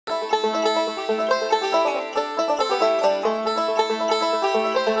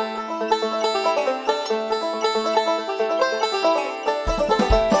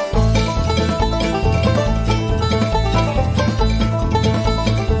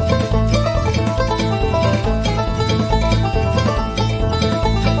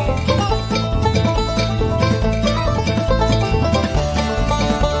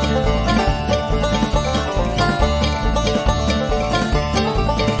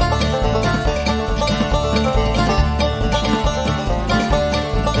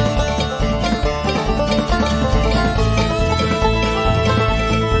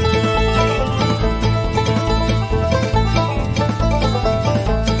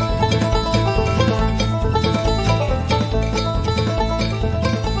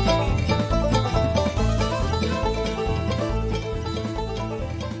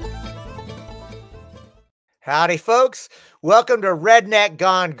Howdy, folks. Welcome to Redneck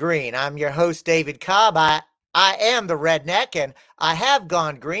Gone Green. I'm your host, David Cobb. I am the redneck and I have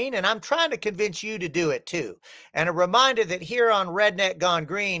gone green, and I'm trying to convince you to do it too. And a reminder that here on Redneck Gone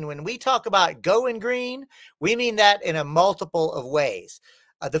Green, when we talk about going green, we mean that in a multiple of ways.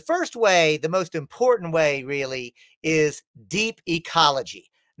 The first way, the most important way, really, is deep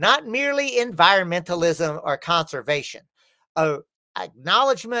ecology, not merely environmentalism or conservation. A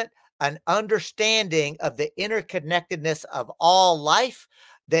acknowledgement, an understanding of the interconnectedness of all life,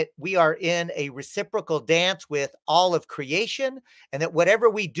 that we are in a reciprocal dance with all of creation, and that whatever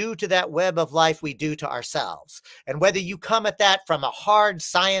we do to that web of life, we do to ourselves. And whether you come at that from a hard,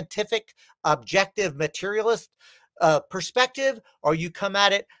 scientific, objective, materialist perspective, or you come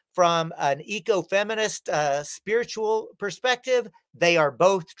at it from an eco-feminist, spiritual perspective, they are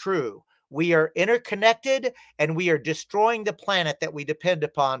both true. We are interconnected and we are destroying the planet that we depend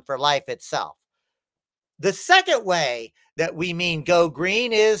upon for life itself. The second way that we mean go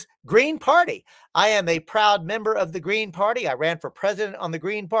green is Green Party. I am a proud member of the Green Party. I ran for president on the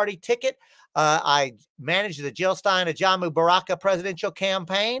Green Party ticket. I managed the Jill Stein Ajamu Baraka presidential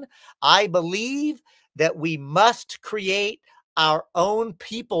campaign. I believe that we must create our own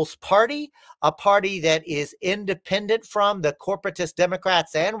people's party, a party that is independent from the corporatist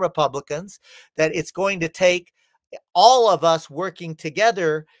Democrats and Republicans, that it's going to take all of us working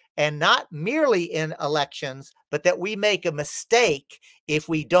together, and not merely in elections, but that we make a mistake if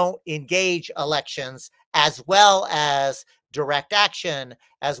we don't engage elections, as well as direct action,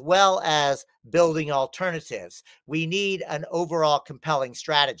 as well as building alternatives. We need an overall compelling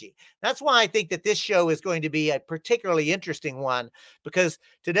strategy. That's why I think that this show is going to be a particularly interesting one, because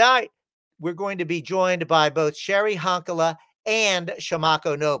tonight we're going to be joined by both Cheri Honkala and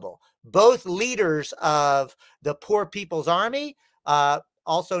Shamako Noble, both leaders of the Poor People's Army,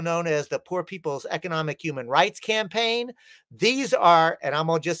 also known as the Poor People's Economic Human Rights Campaign. These are, and I'm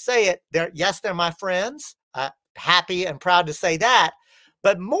going to just say it, they're my friends. Happy and proud to say that.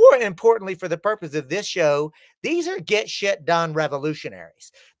 But more importantly, for the purpose of this show, these are get shit done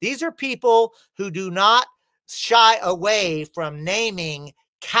revolutionaries. These are people who do not shy away from naming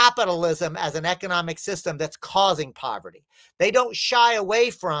capitalism as an economic system that's causing poverty. They don't shy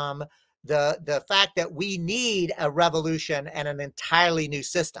away from the fact that we need a revolution and an entirely new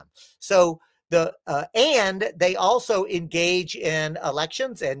system. So and they also engage in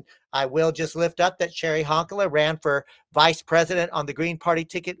elections. And I will just lift up that Cheri Honkala ran for vice president on the Green Party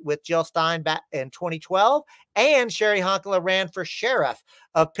ticket with Jill Stein back in 2012, and Cheri Honkala ran for sheriff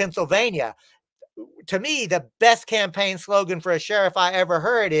of Pennsylvania. To me, the best campaign slogan for a sheriff I ever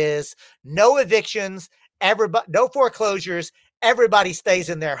heard is no evictions, everybody, no foreclosures, everybody stays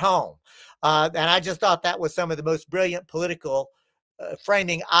in their home. And I just thought that was some of the most brilliant political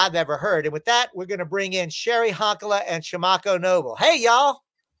framing I've ever heard. And with that, we're going to bring in Cheri Honkala and Shamako Noble. Hey, y'all.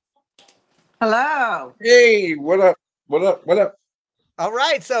 Hello. Hey, what up? What up? What up? All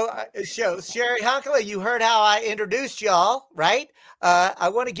right. So, Cheri Honkala, you heard how I introduced y'all, right? I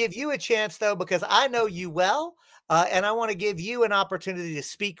want to give you a chance, though, because I know you well. And I want to give you an opportunity to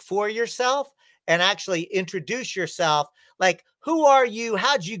speak for yourself and actually introduce yourself. Like, who are you?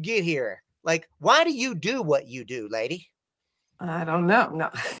 How'd you get here? Like, why do you do what you do, lady? I don't know. No.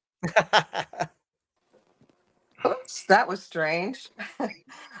 Oops, that was strange.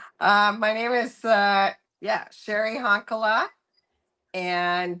 My name is Cheri Honkala,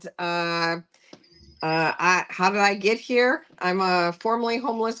 and how did I get here? I'm a formerly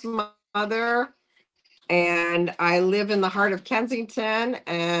homeless mother, and I live in the heart of Kensington,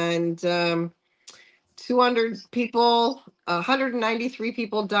 and 200 people, 193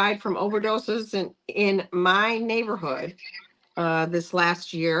 people died from overdoses in my neighborhood this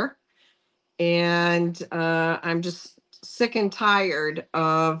last year. And I'm just sick and tired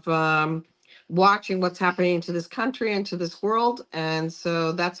of watching what's happening to this country and to this world. And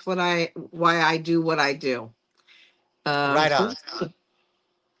so that's why I do what I do. Right on.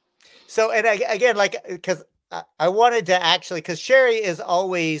 So, and again, like, because I wanted to actually, because Cheri is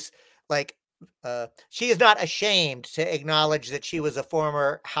always like, she is not ashamed to acknowledge that she was a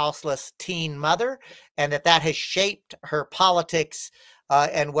former houseless teen mother, and that has shaped her politics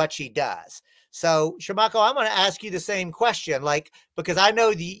and what she does. So, Shamako, I'm going to ask you the same question, like, because I know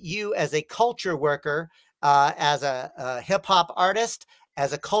you as a culture worker, as a hip hop artist,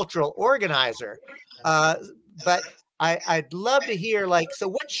 as a cultural organizer, but I'd love to hear, like, so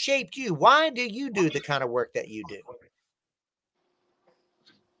what shaped you? Why do you do the kind of work that you do?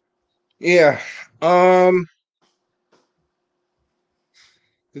 Yeah. Um,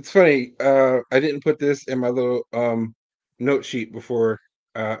 it's funny. I didn't put this in my little note sheet before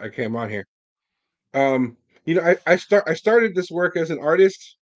I came on here. Um, I started this work as an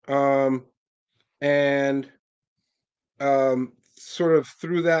artist, um, and sort of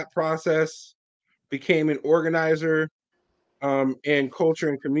through that process became an organizer in culture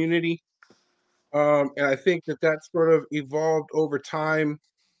and community. And I think that sort of evolved over time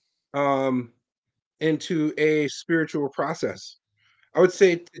um, into a spiritual process. I would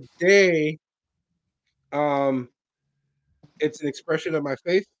say today, um, it's an expression of my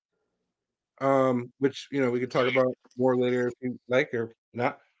faith, which we could talk about more later if you like or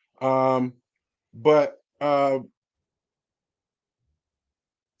not. Um, but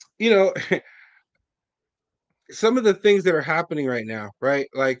you know, some of the things that are happening right now, right?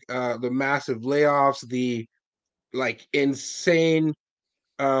 Like the massive layoffs, the like insane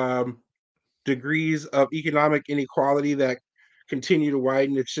um, degrees of economic inequality that continue to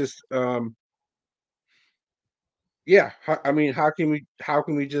widen. It's just, yeah. I mean, how can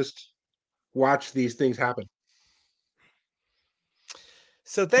we just watch these things happen?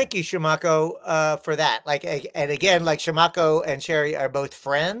 So thank you, Shamako, for that. And again, like Shamako and Cheri are both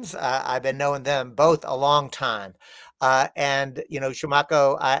friends. I've been knowing them both a long time. And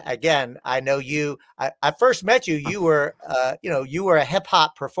Shamako, I know you. I first met you. You were a hip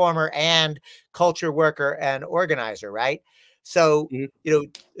hop performer and culture worker and organizer, right? So, Mhm.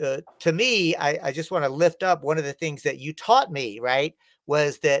 to me, I just want to lift up one of the things that you taught me, right?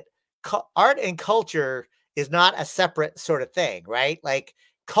 Was that art and culture is not a separate sort of thing, right? Like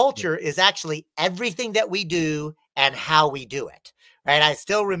Yeah. culture is actually everything that we do and how we do it, right? I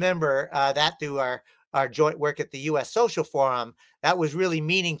still remember that through our joint work at the U.S. Social Forum. That was really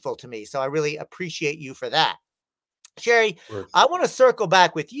meaningful to me. So I really appreciate you for that. Cheri, Of course. I want to circle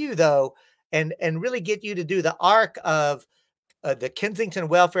back with you though, and really get you to do the arc of the Kensington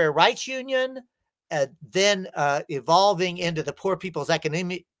Welfare Rights Union, then evolving into the Poor People's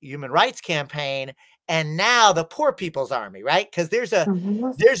Economic Human Rights Campaign, and now the Poor People's Army, right? Because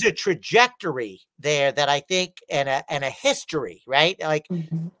Mhm. there's a trajectory there that I think and a history, right? Like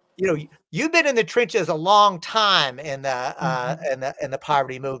Mhm. you've been in the trenches a long time in the Mhm. in the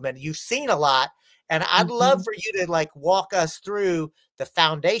poverty movement. You've seen a lot, and I'd love Mhm. for you to like walk us through the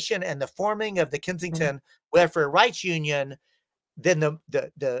foundation and the forming of the Kensington Welfare Rights Union, then the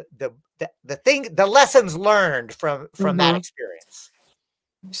thing, the lessons learned from that Mhm. experience.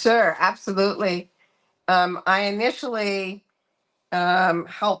 Sure, absolutely. I initially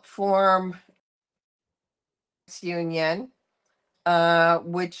helped form this union,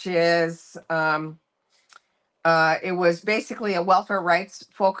 which is it was basically a welfare rights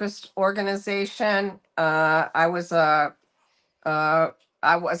focused organization. Uh, I was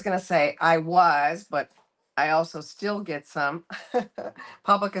going to say I was, but I also still get some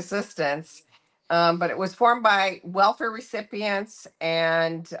public assistance. But it was formed by welfare recipients,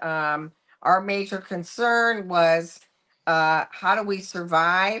 and our major concern was how do we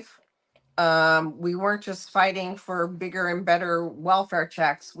survive? We weren't just fighting for bigger and better welfare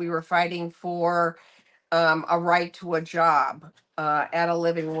checks. We were fighting for a right to a job at a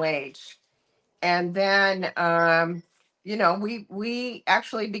living wage. And then, we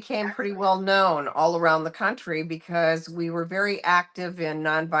actually became pretty well known all around the country because we were very active in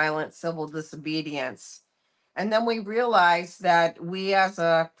nonviolent civil disobedience. And then we realized that we, as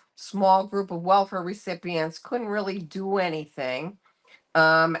a small group of welfare recipients, couldn't really do anything.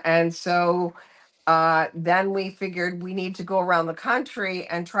 And so then we figured we need to go around the country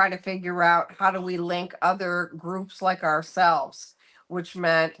and try to figure out how do we link other groups like ourselves, which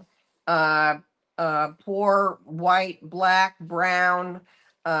meant uh, poor, white, black, brown,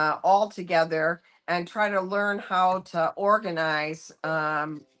 all together, and try to learn how to organize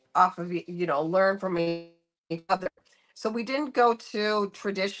off of, learn from each other. So we didn't go to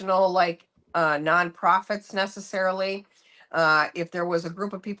traditional like nonprofits necessarily. If there was a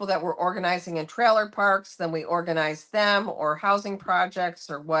group of people that were organizing in trailer parks, then we organized them, or housing projects,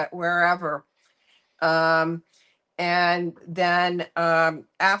 or wherever. Um, and then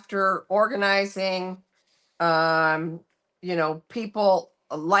after organizing, people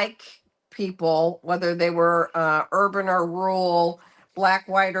like people, whether they were urban or rural, black,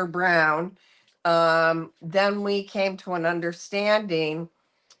 white, or brown, then we came to an understanding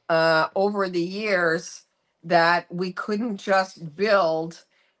over the years that we couldn't just build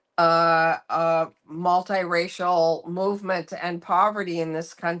a multiracial movement to end poverty in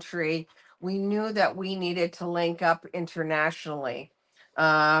this country. We knew that we needed to link up internationally.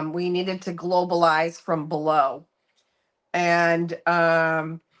 We needed to globalize from below. And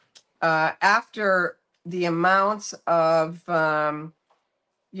after the amounts of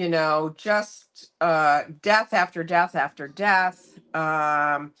just death after death after death,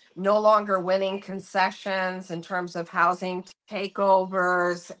 no longer winning concessions in terms of housing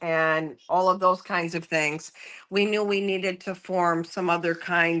takeovers and all of those kinds of things, we knew we needed to form some other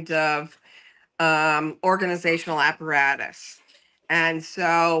kind of organizational apparatus. And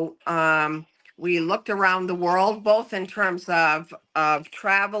so we looked around the world, both in terms of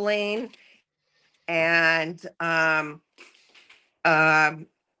traveling and um,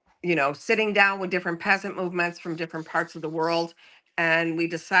 sitting down with different peasant movements from different parts of the world. And we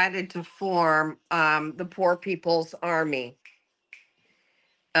decided to form the Poor People's Army.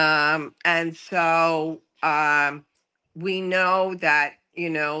 And so we know that,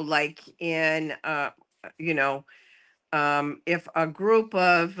 like in, if a group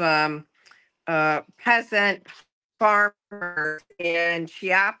of peasant farmers in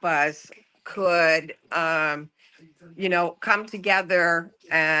Chiapas could, come together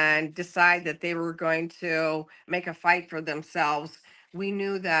and decide that they were going to make a fight for themselves. We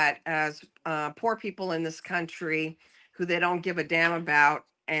knew that as poor people in this country who they don't give a damn about,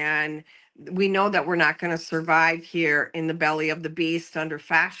 and we know that we're not going to survive here in the belly of the beast under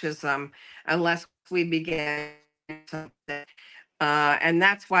fascism unless we begin something. And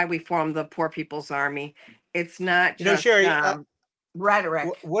that's why we formed the Poor People's Army. It's not just Cheri, rhetoric.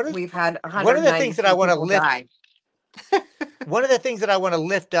 what is We've had one of the things that I 192 want to people lift die. one of the things that I want to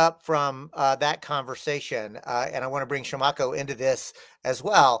lift up from that conversation, and I want to bring Shamako into this as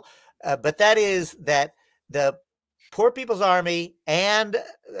well, but that is that the Poor People's Army and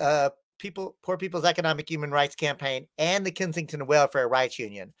Poor People's Economic Human Rights Campaign and the Kensington Welfare Rights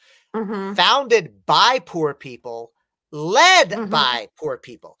Union, founded by poor people, led by poor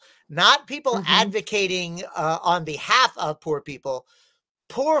people, not people advocating on behalf of poor people.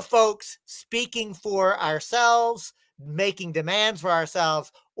 Poor folks speaking for ourselves, making demands for ourselves,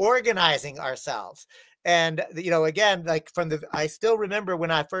 organizing ourselves. And, again, like I still remember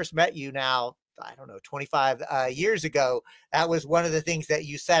when I first met you now, I don't know, 25 years ago, that was one of the things that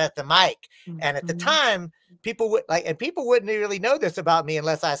you said at the mic. And at the time, people wouldn't really know this about me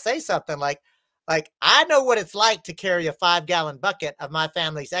unless I say something like, I know what it's like to carry a 5-gallon bucket of my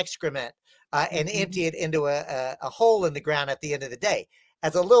family's excrement and empty it into a hole in the ground at the end of the day.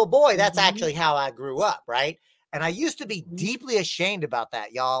 As a little boy, that's actually how I grew up, right? And I used to be deeply ashamed about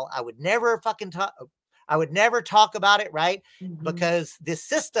that, y'all. I would never talk about it, right? Because this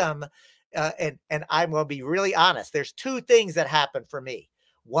system, and I'm going to be really honest, there's 2 things that happen for me.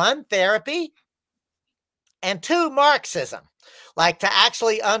 1, therapy, and 2, Marxism. Like, to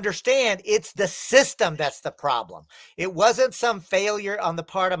actually understand it's the system that's the problem. It wasn't some failure on the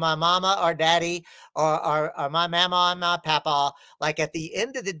part of my mama or daddy or my mama and my papa. Like, at the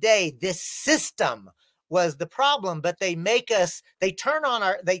end of the day, this system was the problem, but they try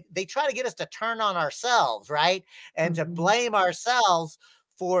to get us to turn on ourselves, right? And to blame ourselves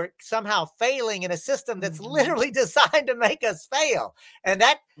for somehow failing in a system that's literally designed to make us fail. And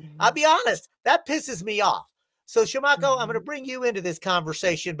that, I'll be honest, that pisses me off. So, Shamako, I'm going to bring you into this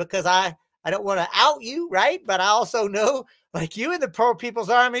conversation because I don't want to out you, right? But I also know, like, you in the Poor People's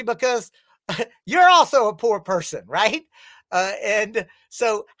Army because you're also a poor person, right? And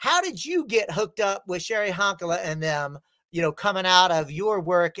so how did you get hooked up with Cheri, Honkala and them, coming out of your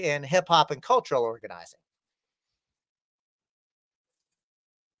work in hip hop and cultural organizing?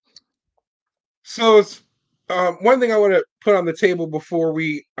 So it's one thing I want to put on the table before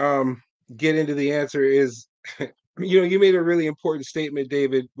we get into the answer is, you made a really important statement,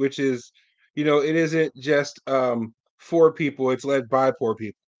 David, which is, it isn't just for people; it's led by poor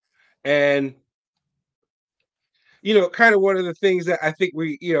people, and kind of one of the things that I think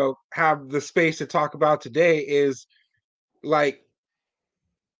we, have the space to talk about today is like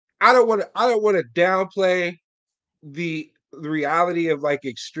I don't want to downplay the reality of like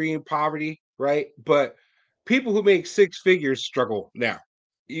extreme poverty, right? But people who make 6 figures struggle now.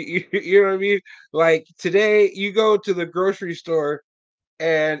 You know what I mean? Like today, you go to the grocery store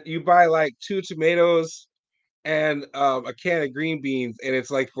and you buy like 2 tomatoes and a can of green beans, and it's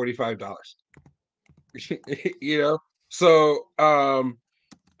like $45. you know, so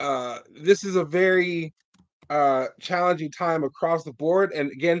this is a very challenging time across the board. And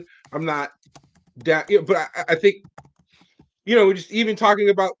again, I'm not down, but I think we're just even talking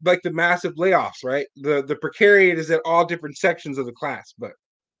about like the massive layoffs, right? The precariat is at all different sections of the class. But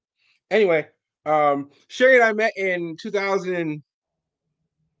anyway, Cheri and I met in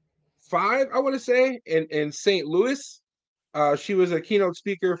 2005, I want to say, in St. Louis. She was a keynote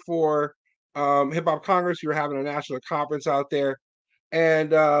speaker for Hip Hop Congress. We were having a national conference out there,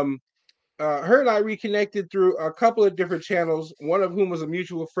 and her and I reconnected through a couple of different channels. One of whom was a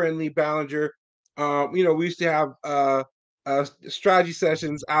mutual friend, Lee Ballinger. We used to have strategy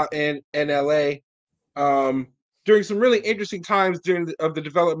sessions out in LA during some really interesting times of the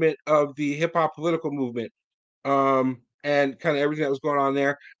development of the hip hop political movement, and kind of everything that was going on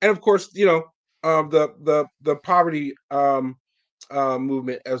there, and of course, the poverty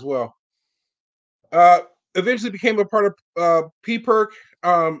movement as well. Uh, Eventually became a part of PPERC.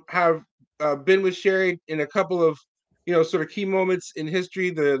 Have been with Cheri in a couple of sort of key moments in history.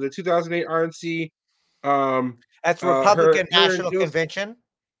 The 2008 RNC. That's Her Republican and National Jill's. Convention.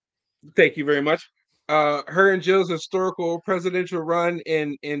 Thank you very much. Her and Jill's historical presidential run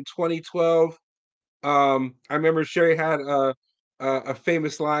in 2012. I remember Cheri had a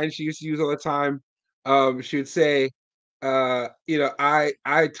famous line she used to use all the time. She would say, I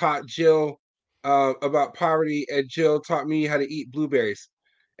taught Jill about poverty, and Jill taught me how to eat blueberries."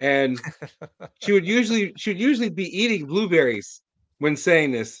 And she would usually be eating blueberries when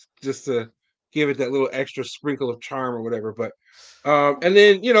saying this, just to give it that little extra sprinkle of charm or whatever. But and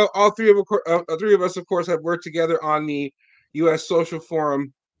then all three of us, of course, have worked together on the U.S. Social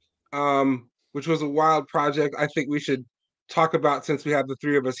Forum, which was a wild project. I think we should talk about since we have the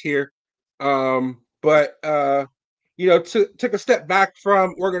three of us here. But took a step back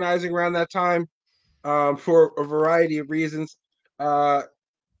from organizing around that time for a variety of reasons.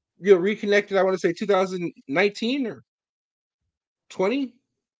 Reconnected. I want to say 2019 or 20.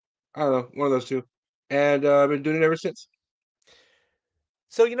 I don't know, one of those two, and I've been doing it ever since.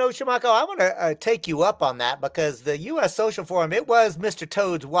 So, Shamako, I want to take you up on that, because the U.S. Social Forum, it was Mr.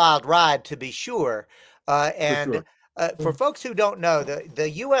 Toad's wild ride, to be sure. And sure. for folks who don't know, the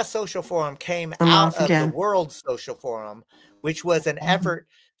U.S. Social Forum came I'm out off of the again. World Social Forum, which was an effort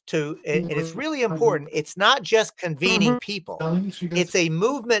and it's really important. It's not just convening people. It's a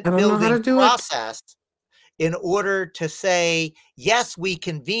movement I don't know how to building do it. process in order to say, yes, we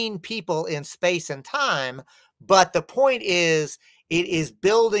convene people in space and time, but the point is, it is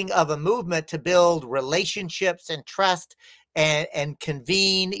building of a movement to build relationships and trust, and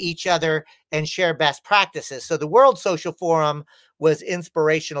convene each other and share best practices. So the World Social Forum was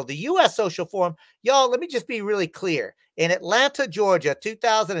inspirational. The U.S. Social Forum, y'all, let me just be really clear. In Atlanta, Georgia,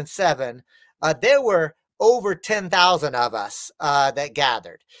 2007, there were over 10,000 of us that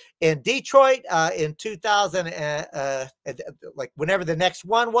gathered. In Detroit, in 2000, like whenever the next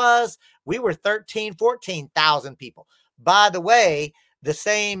one was, we were 14,000 people. By the way, the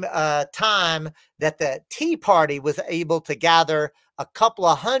same time that the Tea Party was able to gather a couple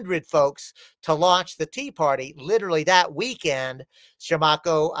of hundred folks to launch the Tea Party, literally that weekend,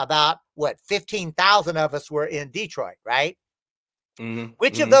 Shamako, about 15,000 of us were in Detroit, right?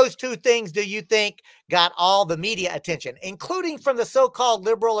 Which of those two things do you think got all the media attention, including from the so-called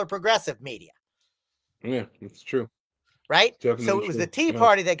liberal or progressive media? Yeah, it's true. Right? Definitely So it was true. the Tea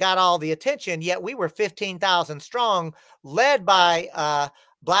Party that got all the attention, yet we were 15,000 strong, led by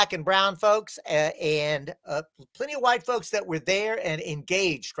Black and brown folks and plenty of white folks that were there and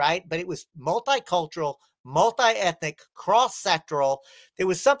engaged, right? But it was multicultural, multi-ethnic, cross-sectoral. There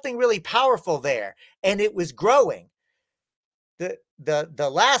was something really powerful there, and it was growing. The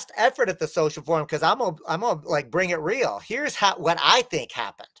last effort at the Social Forum, because I'm gonna like bring it real. Here's what I think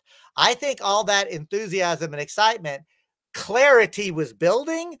happened. I think all that enthusiasm and excitement, clarity was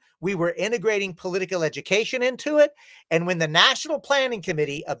building. We were integrating political education into it. And when the National Planning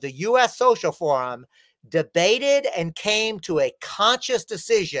Committee of the U.S. Social Forum debated and came to a conscious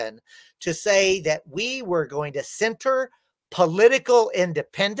decision to say that we were going to center political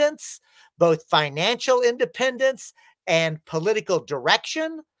independence, both financial independence and political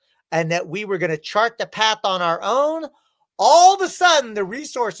direction, and that we were going to chart the path on our own, all of a sudden the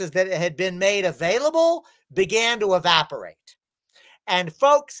resources that had been made available began to evaporate. And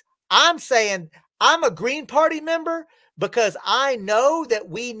folks, I'm saying I'm a Green Party member because I know that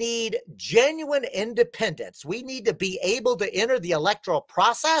we need genuine independence. We need to be able to enter the electoral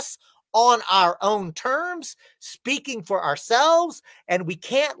process on our own terms, speaking for ourselves, and we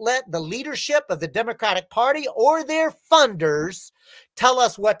can't let the leadership of the Democratic Party or their funders tell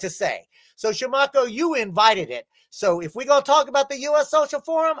us what to say. So, Shamako, you invited it. So if we're going to talk about the U.S. Social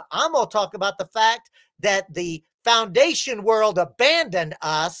Forum, I'm going to talk about the fact that the foundation world abandoned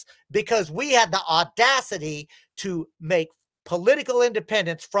us because we had the audacity to make political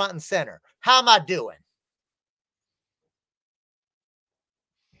independence front and center. How am I doing?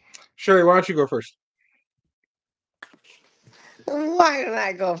 Cheri, why don't you go first? Why did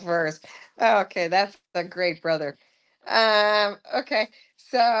I go first? Okay, that's a great brother. Okay,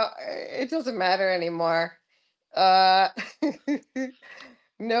 so it doesn't matter anymore.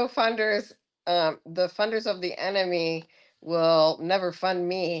 No funders. The funders of the enemy will never fund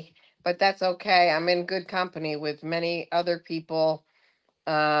me, but that's okay. I'm in good company with many other people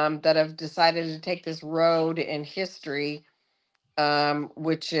that have decided to take this road in history,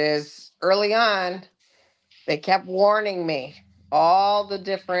 which is early on. They kept warning me. All the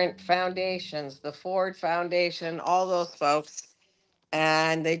different foundations, the Ford Foundation, all those folks,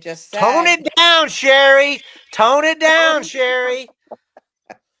 and they just Tone said, it down, Cheri. Tone it down, Cheri.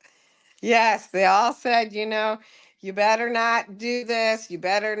 yes, they all said, you better not do this. You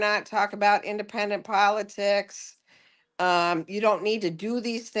better not talk about independent politics. You don't need to do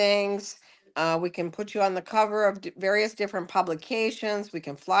these things. We can put you on the cover of various different publications. We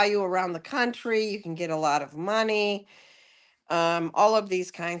can fly you around the country. You can get a lot of money. All of these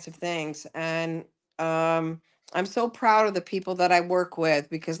kinds of things. And I'm so proud of the people that I work with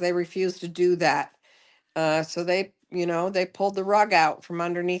because they refuse to do that. So they pulled the rug out from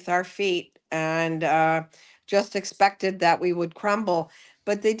underneath our feet and just expected that we would crumble.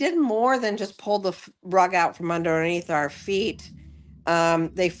 But they did more than just pull the rug out from underneath our feet.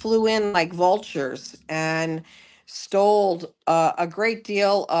 They flew in like vultures and stole a great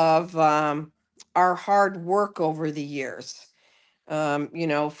deal of our hard work over the years.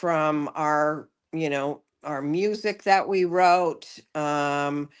 From our music that we wrote,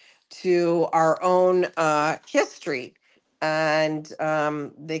 to our own history. And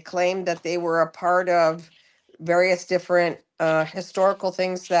they claimed that they were a part of various different historical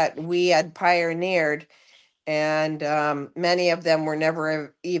things that we had pioneered. And many of them were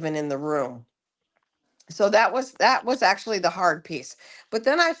never even in the room. So that was actually the hard piece. But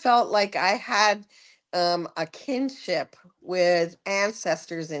then I felt like I had a kinship with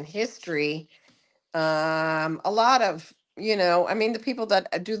ancestors in history. A lot of, I mean, the people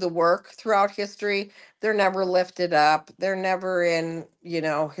that do the work throughout history, they're never lifted up. They're never in,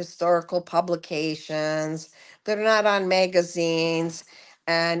 historical publications. They're not on magazines.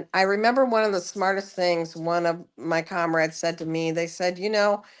 And I remember one of the smartest things one of my comrades said to me. They said,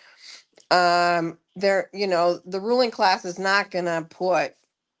 the ruling class is not going to put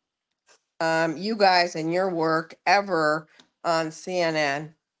you guys and your work ever on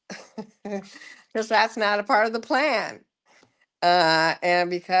CNN because that's not a part of the plan. And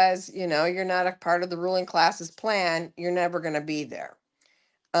because, you're not a part of the ruling class's plan, you're never going to be there.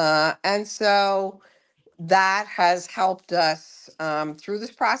 And so that has helped us through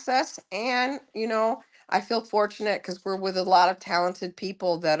this process. And, I feel fortunate because we're with a lot of talented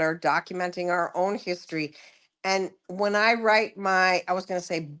people that are documenting our own history. And when I write I was going to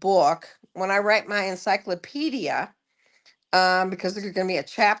say book, when I write my encyclopedia, because there's going to be a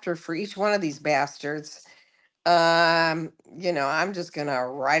chapter for each one of these bastards, I'm just going to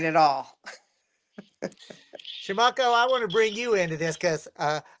write it all. Shamako, I want to bring you into this because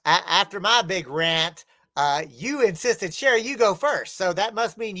after my big rant, you insisted, Cheri, you go first. So that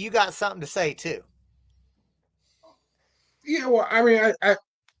must mean you got something to say too. Yeah, well, I mean,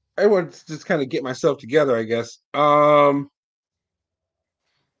 I want to just kind of get myself together, I guess.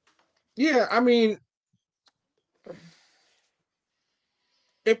 Yeah, I mean,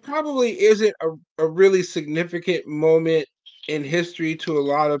 it probably isn't a really significant moment in history to a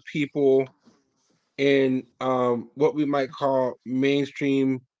lot of people in what we might call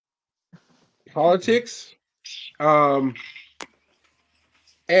mainstream politics. Um,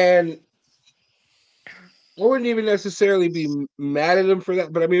 and I wouldn't even necessarily be mad at them for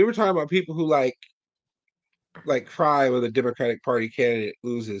that. But I mean, we're talking about people who like cry when the Democratic Party candidate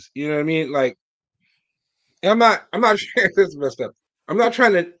loses. You know what I mean? Like, and I'm not sure this is messed up. I'm not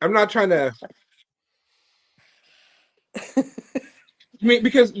trying to. I mean,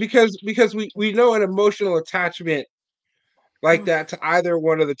 because we know an emotional attachment like that to either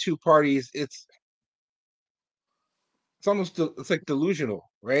one of the two parties. It's like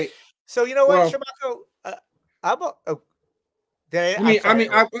delusional, right? So you know what, Well, Shamako? I'm a, oh, I'm I sorry.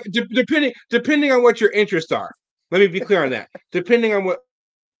 mean, depending on what your interests are. Let me be clear on that. Depending on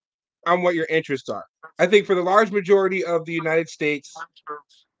what your interests are, I think for the large majority of the United States,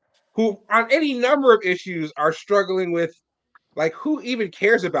 who on any number of issues are struggling with, like, who even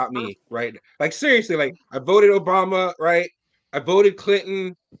cares about me, right? Like, seriously, like, I voted Obama, right? I voted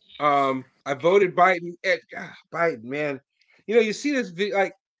Clinton. I voted Biden. Biden, man, you see this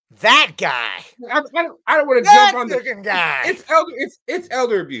like That guy. I don't want to jump That on the. looking guy. It's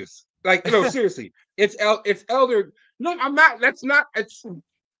elder abuse. Like, seriously, it's elder. No, I'm not. That's not. It's.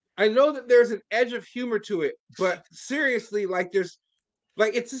 I know that there's an edge of humor to it, but seriously, like, this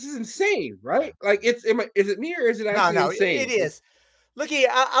is insane, right? Like, is it me or is it No, actually no, it insane? is. Looky,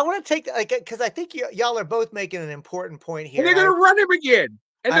 I want to take like because I think y'all are both making an important point And here, they're and I gonna run him again.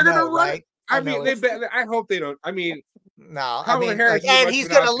 and I they're gonna know, run it. right? I I know mean, they it's bet. I hope they don't. I mean, no. I Kamala mean, Harris like, isn't and much he's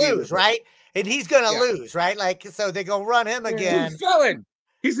of an gonna option either. lose, But right? And he's gonna yeah, lose, right? Like, so they're gonna run him to a again. felon.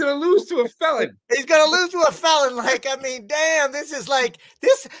 He's gonna lose to a felon. He's gonna lose to a felon. Like, I mean, damn, this is like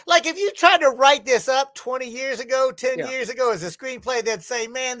this. Like, if you tried to write this up 20 years ago, 10 Yeah. years ago as a screenplay, they'd say,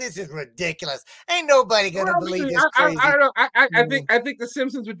 "Man, this is ridiculous. Ain't nobody gonna Well, believe maybe this I crazy." don't know. Mhm. I think the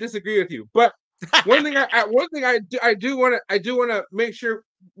Simpsons would disagree with you. But one thing I do want to make sure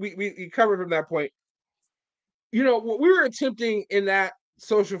we cover from that point. You know what we were attempting in that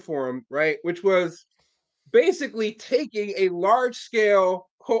social forum, right? Which was basically taking a large scale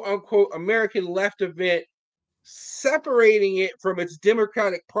quote unquote American left event, separating it from its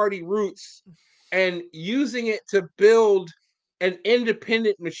Democratic Party roots, and using it to build an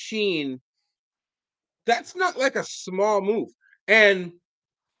independent machine. That's not like a small move. And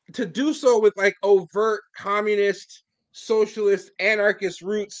to do so with like overt communist, socialist, anarchist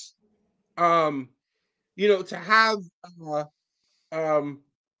roots, um, to have uh, um,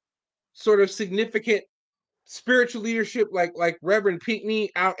 sort of significant spiritual leadership like Reverend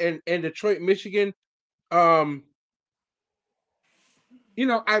Pinckney out in Detroit, Michigan. Um,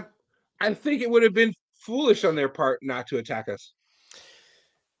 I think it would have been foolish on their part not to attack us.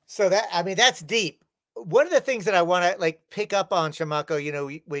 So that, I mean, that's deep. One of the things that I want to like pick up on,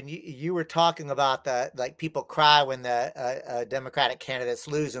 Shamako, when you were talking about the like people cry when the Democratic candidates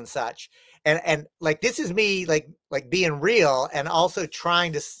lose and such, and like this is me like being real and also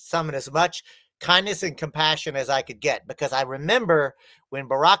trying to summon as much kindness and compassion as I could get, because I remember when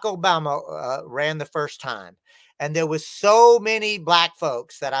Barack Obama ran the first time, and there was so many black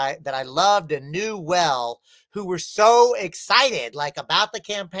folks that I loved and knew well who were so excited like about the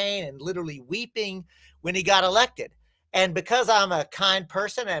campaign and literally weeping when he got elected. And because I'm a kind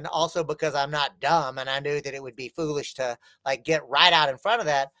person and also because I'm not dumb and I knew that it would be foolish to like get right out in front of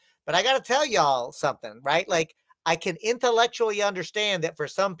that, but I got to tell y'all something, right? Like, I can intellectually understand that for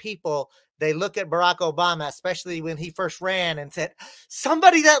some people they look at Barack Obama, especially when he first ran, and said,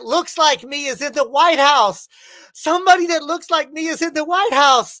 somebody that looks like me is in the White House. Somebody that looks like me is in the White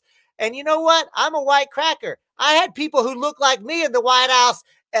House. And you know what? I'm a white cracker. I had people who look like me in the White House,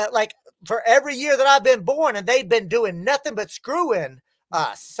 like for every year that I've been born, and they've been doing nothing but screwing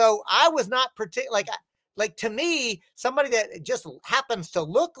us. So I was not particular. Like to me, somebody that just happens to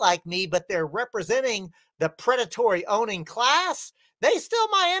look like me, but they're representing the predatory owning class, they still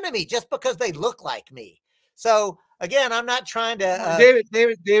my enemy just because they look like me. So again, I'm not trying to.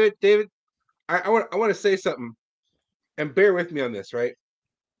 David. I want to say something, and bear with me on this, right?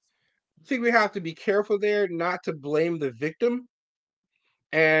 I think we have to be careful there not to blame the victim.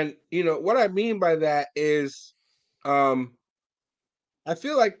 And what I mean by that is, um, I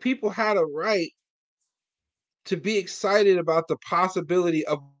feel like people had a right to be excited about the possibility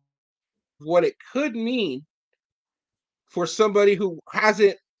of what it could mean for somebody who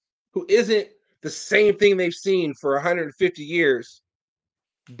isn't the same thing they've seen for 150 years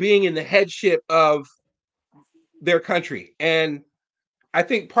being in the headship of their country. And I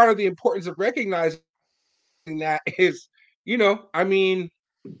think part of the importance of recognizing that is, I mean,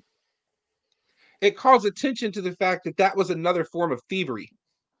 it calls attention to the fact that that was another form of thievery,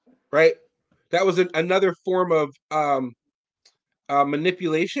 right? That was another form of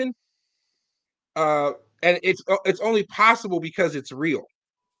manipulation, uh, and it's only possible because it's real.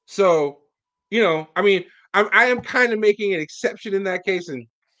 So, I mean, I am kind of making an exception in that case, and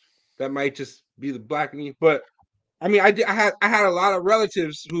that might just be the black me. But I mean, I had a lot of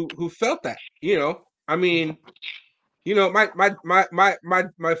relatives who felt that. I mean,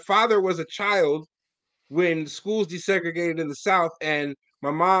 my father was a child when schools desegregated in the South, and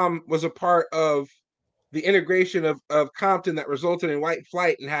my mom was a part of the integration of Compton that resulted in white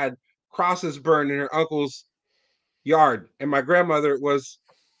flight and had crosses burned in her uncle's yard. And my grandmother was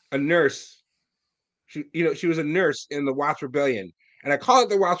a nurse. She was a nurse in the Watts Rebellion. And I call it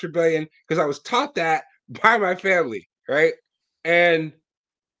the Watts Rebellion because I was taught that by my family, right? And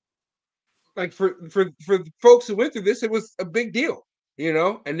like for folks who went through this, it was a big deal,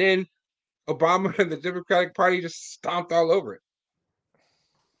 And then Obama and the Democratic Party just stomped all over it.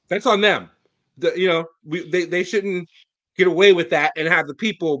 That's on them. They shouldn't get away with that and have the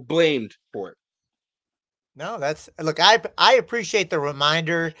people blamed for it. No, that's look, I appreciate the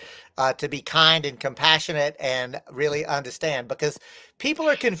reminder to be kind and compassionate and really understand, because people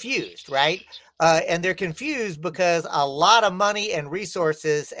are confused, right? And they're confused because a lot of money and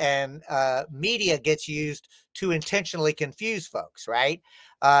resources and media gets used to intentionally confuse folks, right?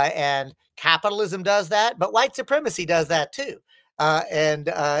 And capitalism does that, but white supremacy does that too. And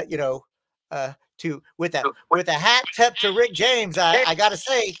with a hat tip to Rick James, I got to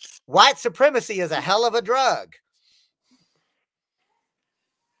say, white supremacy is a hell of a drug.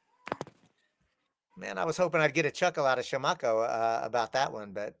 Man, I was hoping I'd get a chuckle out of Shamako about that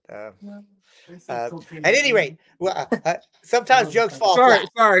one, but at any rate, well, sometimes jokes fall flat.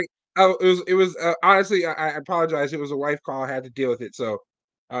 Sorry. It was honestly, I apologize. It was a wife call. I had to deal with it. So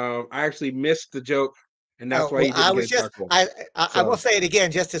I actually missed the joke, and that's why you didn't get a chuckle. I will say it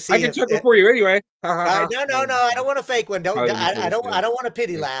again just to see. I can chuckle for you anyway. No, I don't want a fake one. I don't want a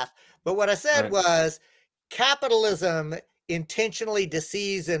pity laugh. But what I said was, capitalism intentionally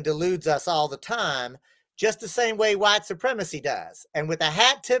deceives and deludes us all the time, just the same way white supremacy does. And with a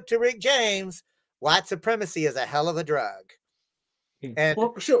hat tip to Rick James, white supremacy is a hell of a drug. And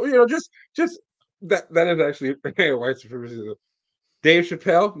well, sure, just that is actually white supremacy. Dave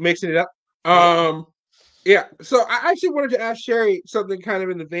Chappelle mixing it up. Yeah. So I actually wanted to ask Cheri something kind of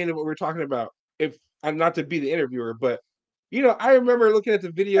in the vein of what we're talking about. If I'm not to be the interviewer, but I remember looking at the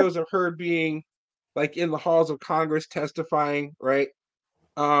videos of her being like in the halls of Congress testifying, right?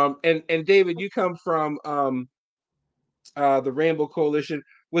 And David, you come from the Rainbow Coalition.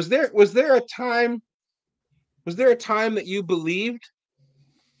 Was there a time that you believed?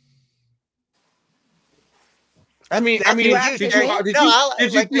 Did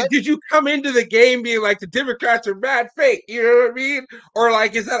you come into the game being like the Democrats are bad fake? You know what I mean? Or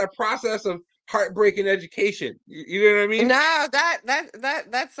like, is that a process of heartbreaking education? You know what I mean? No,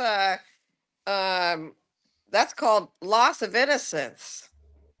 that's called loss of innocence.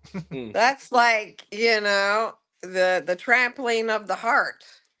 That's like, the trampling of the heart.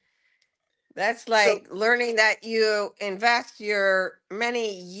 That's like learning that you invest your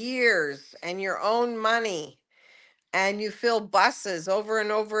many years and your own money, and you fill buses over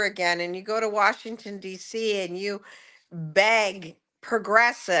and over again, and you go to Washington, D.C., and you beg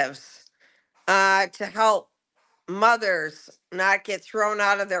progressives to help mothers not get thrown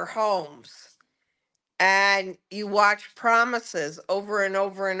out of their homes. And you watch promises over and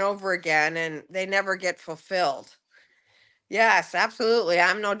over and over again, and they never get fulfilled. Yes, absolutely.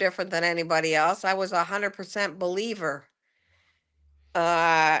 I'm no different than anybody else. I was 100% believer.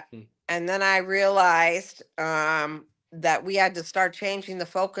 And then I realized that we had to start changing the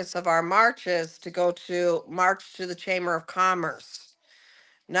focus of our marches to march to the Chamber of Commerce,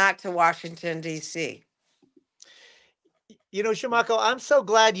 not to Washington, D.C. Shamako, I'm so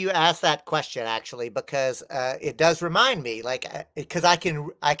glad you asked that question, actually, because it does remind me, because I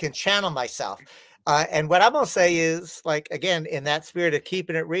can channel myself. And what I'm going to say is, again, in that spirit of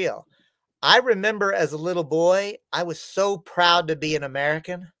keeping it real, I remember as a little boy, I was so proud to be an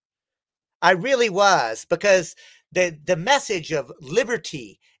American. I really was, because the message of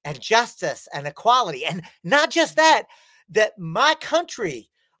liberty and justice and equality, and not just that my country,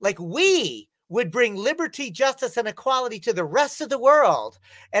 we would bring liberty, justice, and equality to the rest of the world.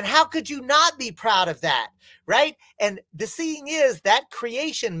 And how could you not be proud of that, right? And the seeing is that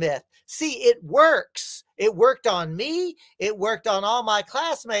creation myth. See, it works. It worked on me. It worked on all my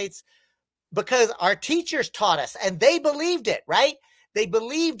classmates because our teachers taught us, and they believed it, right? They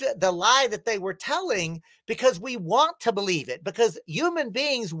believed the lie that they were telling because we want to believe it, because human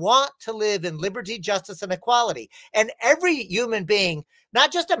beings want to live in liberty, justice, and equality. And every human being,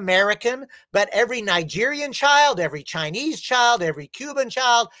 not just American, but every Nigerian child, every Chinese child, every Cuban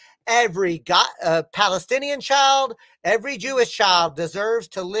child, every Palestinian child, every Jewish child deserves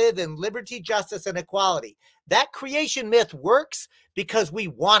to live in liberty, justice, and equality. That creation myth works because we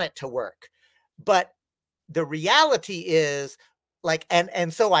want it to work. But the reality is,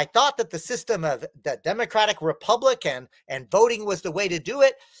 and so I thought that the system of the Democratic Republic and voting was the way to do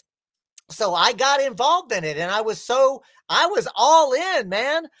it. So I got involved in it, and I was all in,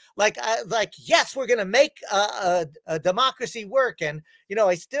 man. Yes, we're going to make a democracy work. And,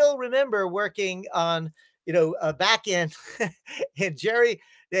 I still remember working on, back in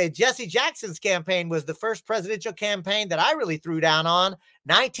Jesse Jackson's campaign was the first presidential campaign that I really threw down on,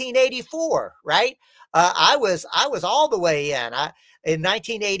 1984, right? I was all the way in. In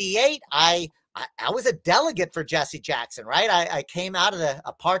 1988, I was a delegate for Jesse Jackson, right? I came out of the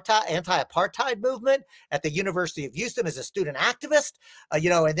anti-apartheid movement at the University of Houston as a student activist,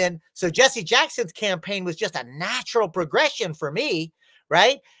 and then so Jesse Jackson's campaign was just a natural progression for me,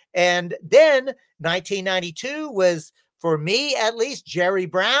 right? And then 1992 was, for me at least, Jerry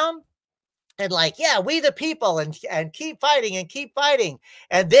Brown. And we the people, and keep fighting and keep fighting.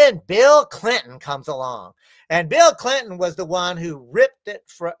 And then Bill Clinton comes along, and Bill Clinton was the one who ripped it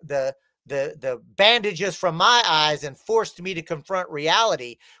from the the bandages from my eyes and forced me to confront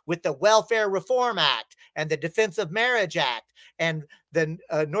reality with the Welfare Reform Act and the Defense of Marriage Act and the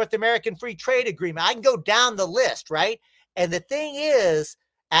North American Free Trade Agreement. I can go down the list, right? And the thing is,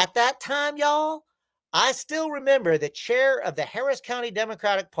 at that time, y'all, I still remember the chair of the Harris County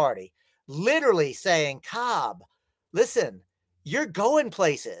Democratic Party literally saying, Cobb, listen, you're going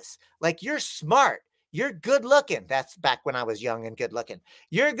places. Like, you're smart. You're good looking. That's back when I was young and good looking.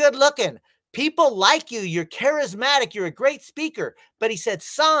 You're good looking. People like you. You're charismatic. You're a great speaker. But he said,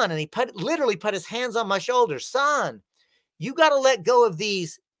 son, and he literally put his hands on my shoulders. Son, you got to let go of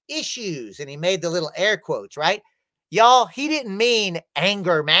these issues. And he made the little air quotes, right? Y'all, he didn't mean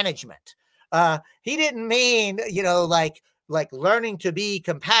anger management. He didn't mean, like learning to be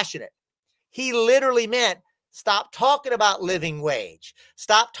compassionate. He literally meant stop talking about living wage.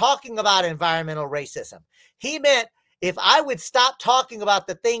 Stop talking about environmental racism. He meant if I would stop talking about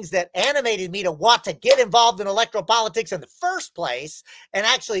the things that animated me to want to get involved in electoral politics in the first place and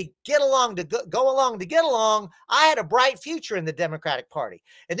actually get along to go along to get along, I had a bright future in the Democratic Party.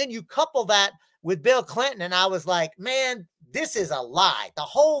 And then you couple that with Bill Clinton, and I was like, man, this is a lie. The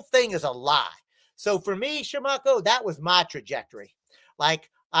whole thing is a lie. So for me, Shamako, that was my trajectory. Like,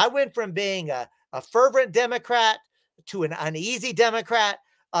 I went from being a fervent Democrat to an uneasy Democrat,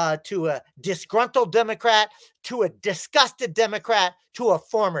 to a disgruntled Democrat, to a disgusted Democrat, to a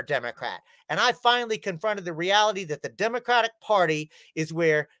former Democrat. And I finally confronted the reality that the Democratic Party is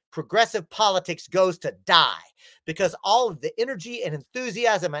where progressive politics goes to die, because all of the energy and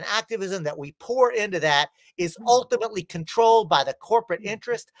enthusiasm and activism that we pour into that is ultimately controlled by the corporate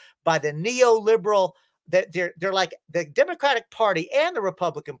interest, by the neoliberal. That they're like the Democratic Party and the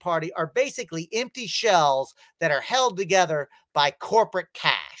Republican Party are basically empty shells that are held together by corporate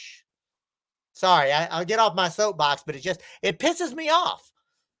cash. Sorry, I'll get off my soapbox, but it pisses me off.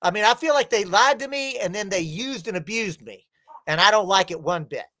 I mean, I feel like they lied to me and then they used and abused me, and I don't like it one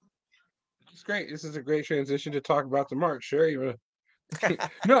bit. It's great. This is a great transition to talk about the march. Cheri,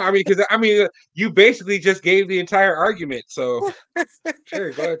 no, I mean, because you basically just gave the entire argument. So,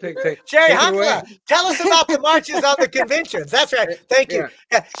 Cheri, go ahead, Cheri, take it away. Honkala, tell us about the marches on the conventions. That's right. Thank you.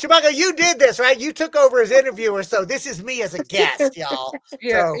 Yeah, Shamako, you did this, right? You took over as interviewer, so this is me as a guest, y'all.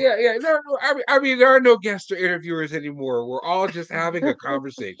 Yeah. No. I mean, there are no guests or interviewers anymore. We're all just having a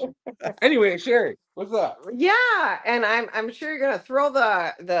conversation. Anyway, Cheri, what's up? Yeah, and I'm sure you're gonna throw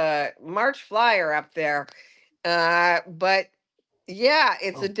the March flyer up there. But yeah,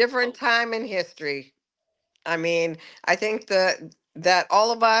 it's a different time in history. I mean, I think that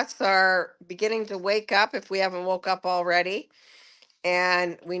all of us are beginning to wake up if we haven't woke up already.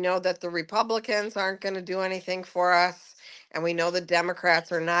 And we know that the Republicans aren't going to do anything for us. And we know the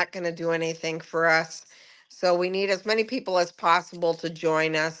Democrats are not going to do anything for us. So we need as many people as possible to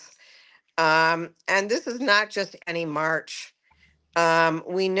join us. And this is not just any march.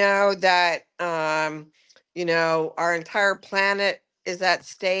 We know that, our entire planet is at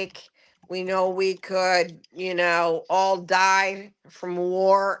stake. We know we could, all die from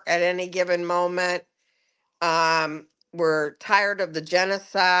war at any given moment. We're tired of the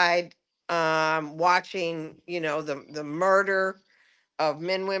genocide, watching, the murder of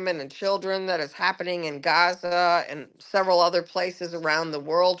men, women, and children that is happening in Gaza and several other places around the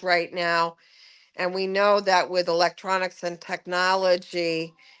world right now. And we know that with electronics and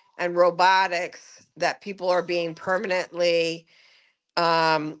technology and robotics, that people are being permanently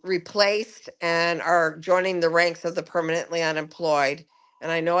replaced and are joining the ranks of the permanently unemployed.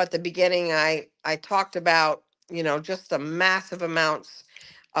 And I know at the beginning I talked about, just the massive amounts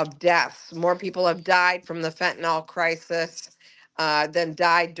of deaths. More people have died from the fentanyl crisis than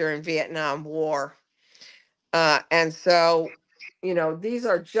died during Vietnam War. And so, these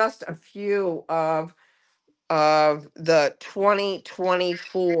are just a few of the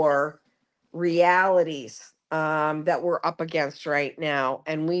 2024 realities that we're up against right now.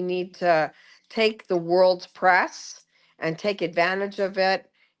 And we need to take the world's press and take advantage of it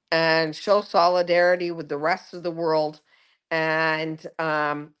and show solidarity with the rest of the world and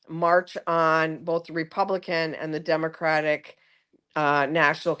march on both the Republican and the Democratic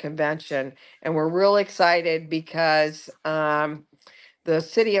National Convention. And we're really excited because the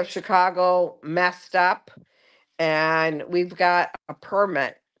city of Chicago messed up, and we've got a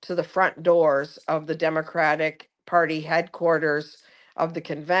permit to the front doors of the Democratic Party headquarters of the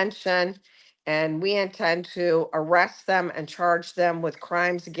convention. And we intend to arrest them and charge them with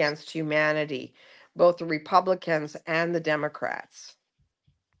crimes against humanity, both the Republicans and the Democrats.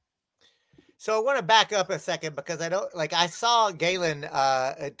 So I want to back up a second because I don't like. I saw Galen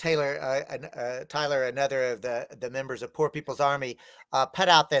Tyler, another of the members of Poor People's Army, put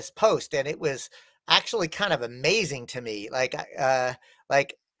out this post, and it was actually kind of amazing to me. Like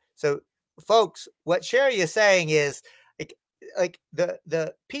so, folks, what Cheri is saying is like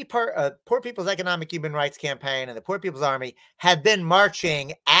the Poor People's Economic Human Rights Campaign and the Poor People's Army have been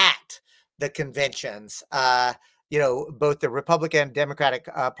marching at the conventions. Both the Republican and Democratic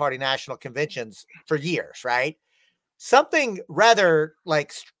Party national conventions for years, right? Something rather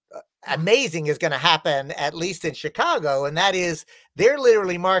amazing is going to happen, at least in Chicago, and that is they're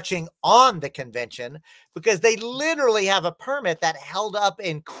literally marching on the convention because they literally have a permit that held up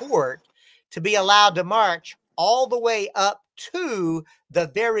in court to be allowed to march all the way up to the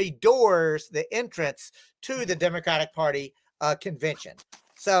very doors, the entrance to the Democratic Party convention.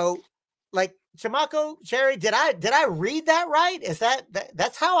 So, like, Shamako, Cheri, did I read that right? Is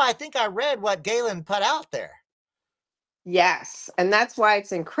that's how I think I read what Galen put out there? Yes, and that's why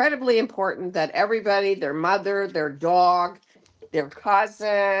it's incredibly important that everybody, their mother, their dog, their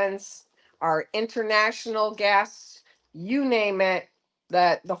cousins, our international guests, you name it,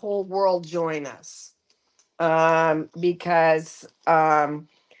 that the whole world join us. Because we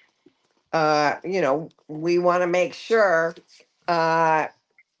want to make sure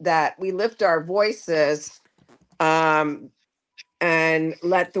that we lift our voices and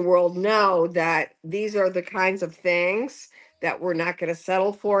let the world know that these are the kinds of things that we're not going to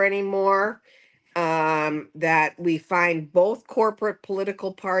settle for anymore. That we find both corporate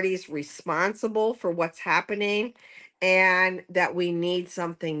political parties responsible for what's happening, and that we need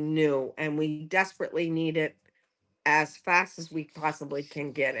something new, and we desperately need it as fast as we possibly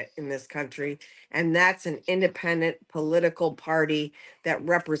can get it in this country. And that's an independent political party that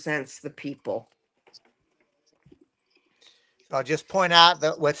represents the people. I'll just point out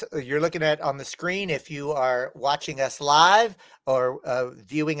that what you're looking at on the screen, if you are watching us live or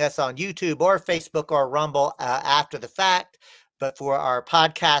viewing us on YouTube or Facebook or Rumble after the fact. But for our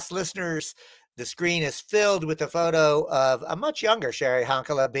podcast listeners, the screen is filled with a photo of a much younger Cheri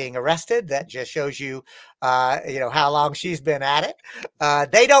Honkala being arrested. That just shows you, how long she's been at it.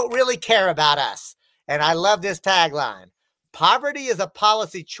 They don't really care about us. And I love this tagline. Poverty is a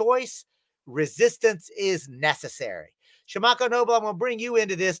policy choice. Resistance is necessary. Shamako Noble, I'm going to bring you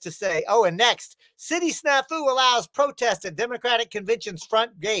into this to say, and next, City Snafu allows protest at Democratic Convention's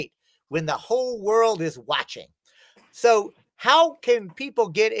front gate when the whole world is watching. So how can people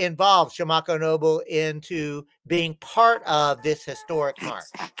get involved, Shamako Noble, into being part of this historic march?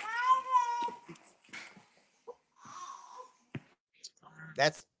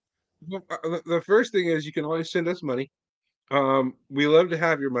 That's the first thing is you can always send us money. We love to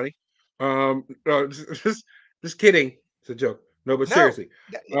have your money. No, just kidding. It's a joke. No, but seriously,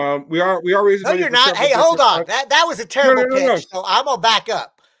 we are raising money. No, you're not. Hey, hold on. That was a terrible pitch. No. So I'm gonna back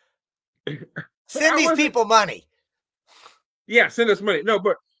up. Send these people money. Yeah, send us money. No,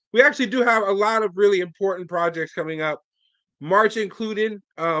 but we actually do have a lot of really important projects coming up, March included.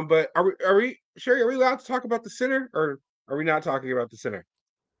 But are we Cheri? Are we allowed to talk about the center, or are we not talking about the center?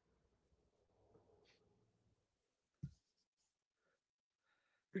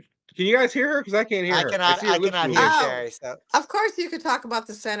 Can you guys hear her? Because I can't hear her. I cannot hear Cheri. So of course you could talk about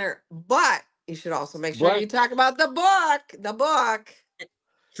the center, but you should also make sure you talk about the book. The book.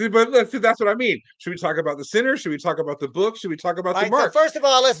 See, but that's what I mean. Should we talk about the center? Should we talk about the book? Should we talk about the march? So first of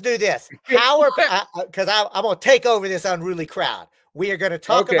all, let's do this. How are because I'm going to take over this unruly crowd. We are going to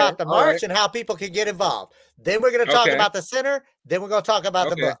talk about the march and how people can get involved. Then we're going to talk about the center. Then we're going to talk about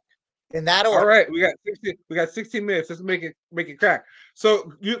the book. In that order. All right, we got 16 minutes. Let's make it crack.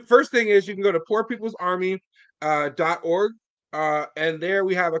 So first thing is you can go to poorpeoplesarmy.org. And there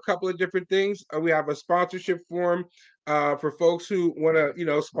we have a couple of different things. We have a sponsorship form for folks who want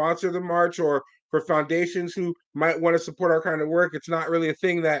to, sponsor the march, or for foundations who might want to support our kind of work. It's not really a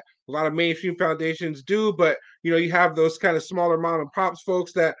thing that a lot of mainstream foundations do, but you have those kind of smaller mom and pops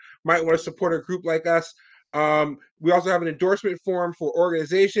folks that might want to support a group like us. We also have an endorsement form for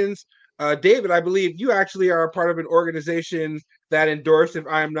organizations. David, I believe you actually are a part of an organization that endorsed, if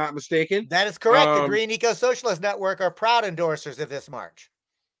I am not mistaken. That is correct. The Green Eco Socialist Network are proud endorsers of this march.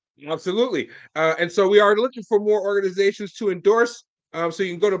 Absolutely. And so we are looking for more organizations to endorse. So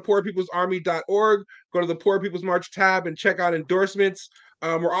you can go to poorpeoplesarmy.org, go to the Poor People's March tab, and check out endorsements.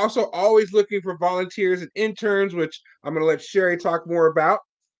 We're also always looking for volunteers and interns, which I'm going to let Cheri talk more about.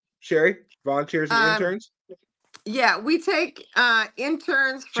 Cheri, volunteers and interns? Yeah, we take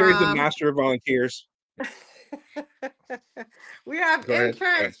interns from... Cheri's the master of volunteers. We have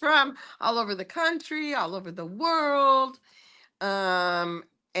interns from all over the country, all over the world.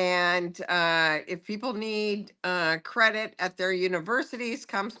 And if people need credit at their universities,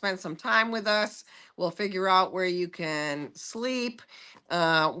 come spend some time with us. We'll figure out where you can sleep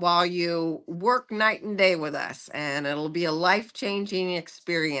while you work night and day with us, and it'll be a life-changing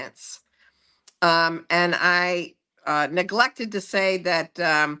experience. And I neglected to say that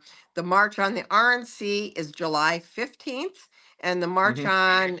the March on the RNC is July 15th, and the March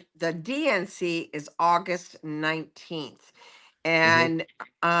on the DNC is August 19th. And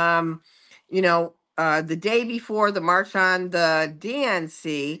you know, the day before the march on the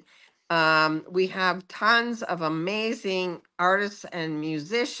DNC, we have tons of amazing artists and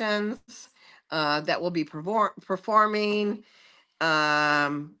musicians that will be performing.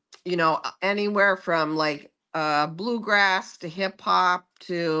 Um, Anywhere from like bluegrass to hip hop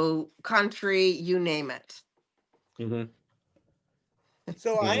to country, you name it.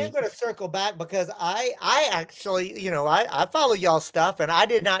 So I am going to circle back because I actually, I follow y'all stuff and I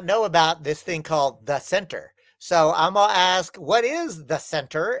did not know about this thing called the Center. So I'm going to ask, what is the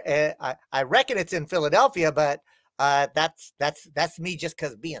Center? I reckon it's in Philadelphia, but that's me just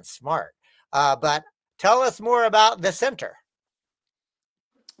because being smart. But tell us more about the Center.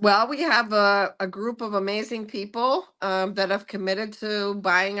 Well, we have a group of amazing people that have committed to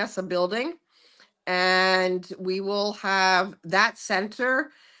buying us a building, and we will have that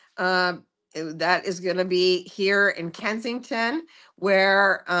center that is going to be here in Kensington,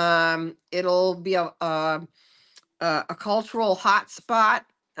 where it'll be a cultural hotspot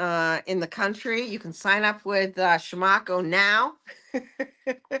in the country. You can sign up with Shamako now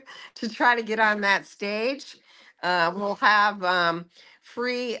to try to get on that stage. We'll have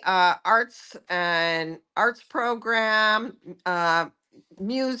free arts program,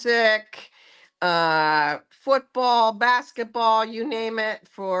 music, football, basketball, you name it,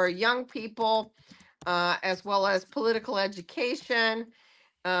 for young people, as well as political education.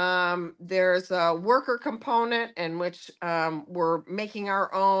 There's a worker component in which we're making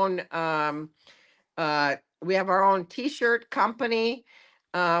our own. We have our own T-shirt company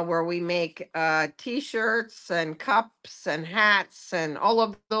where we make T-shirts and cups and hats and all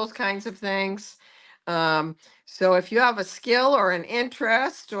of those kinds of things. So if you have a skill or an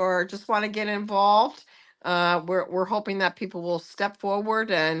interest or just want to get involved, we're hoping that people will step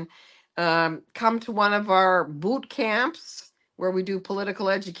forward and come to one of our boot camps where we do political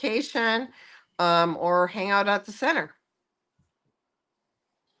education, or hang out at the center.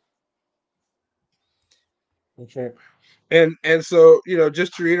 Okay. And so,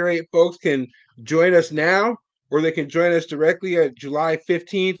 just to reiterate, folks can join us now, or they can join us directly at July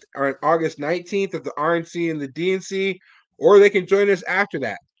 15th or on August 19th at the RNC and the DNC, or they can join us after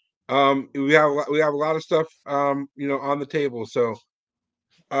that. We have a lot of stuff on the table. So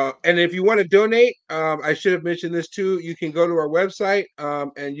and if you want to donate, I should have mentioned this too. You can go to our website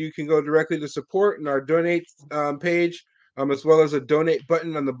and you can go directly to support in our donate page, as well as a donate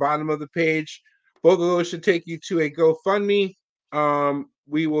button on the bottom of the page. Both of those should take you to a GoFundMe.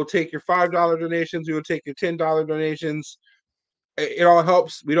 We will take your $5 donations. We will take your $10 donations. It all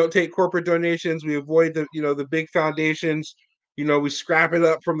helps. We don't take corporate donations. We avoid the big foundations. We scrap it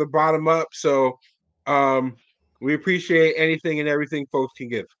up from the bottom up. So we appreciate anything and everything folks can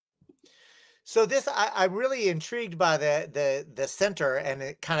give. So I'm really intrigued by the center and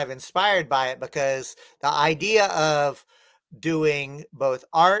it kind of inspired by it because the idea of doing both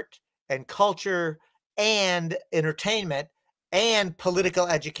art and culture and entertainment and political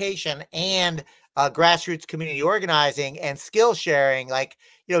education and grassroots community organizing and skill sharing, like,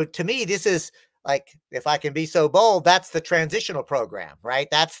 to me, this is like, if I can be so bold, that's the transitional program, right?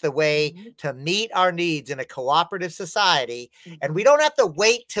 That's the way to meet our needs in a cooperative society. And we don't have to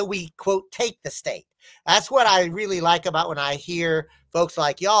wait till we, quote, take the state. That's what I really like about when I hear folks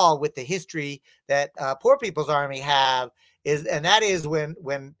like y'all with the history that Poor People's Army have, and that is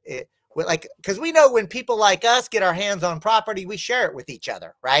because we know when people like us get our hands on property, we share it with each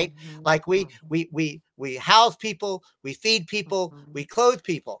other, right? Like we house people, we feed people, we clothe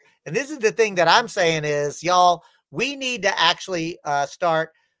people. And this is the thing that I'm saying is, y'all, we need to actually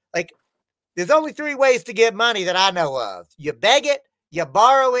start, like, there's only 3 ways to get money that I know of. You beg it, you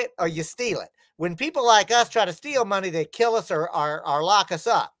borrow it, or you steal it. When people like us try to steal money, they kill us or lock us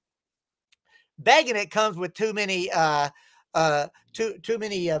up. Begging it comes with too many too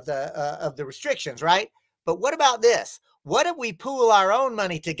many of the restrictions, right? But what about this? What if we pool our own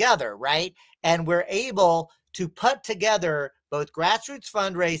money together, right? And we're able to put together both grassroots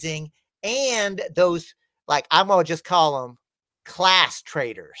fundraising and those, like, I'm gonna just call them class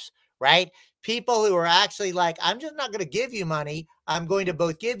traders, right? people who are actually like, I'm just not going to give you money. I'm going to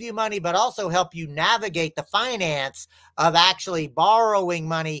both give you money, but also help you navigate the finance of actually borrowing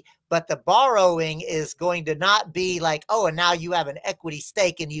money. But the borrowing is going to not be like, oh, and now you have an equity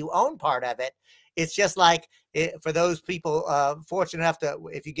stake and you own part of it. It's just like for those people fortunate enough to,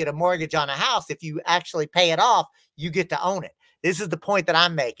 if you get a mortgage on a house, if you actually pay it off, you get to own it. This is the point that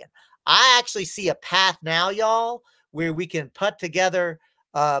I'm making. I actually see a path now, y'all, where we can put together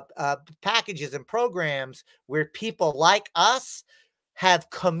packages and programs where people like us have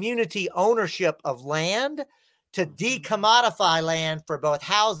community ownership of land to decommodify land for both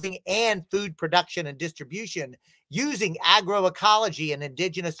housing and food production and distribution using agroecology and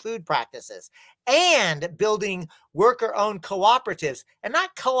indigenous food practices, and building worker-owned cooperatives, and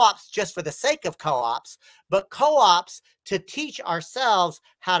not co-ops just for the sake of co-ops, but co-ops to teach ourselves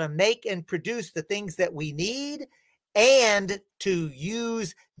how to make and produce the things that we need, and to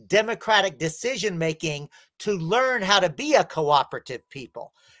use democratic decision making to learn how to be a cooperative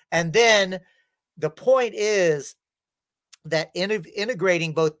people. And then the point is that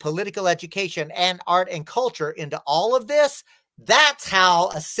integrating both political education and art and culture into all of this, that's how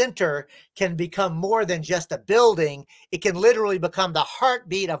a center can become more than just a building. It can literally become the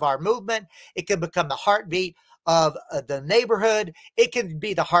heartbeat of our movement. It can become the heartbeat of the neighborhood. It can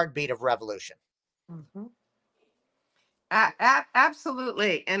be the heartbeat of revolution. Mm-hmm.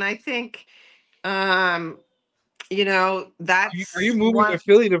 Absolutely. And I think, you know, Are you that's moving one. to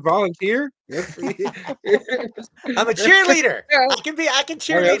Philly to volunteer? That's pretty. I'm a cheerleader. Yeah. I can I mean, that's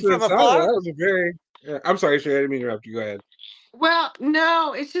cheerlead what from it sounded like. afar. That was a very. I'm sorry, Sherry. I didn't mean to interrupt you. Go ahead. Well,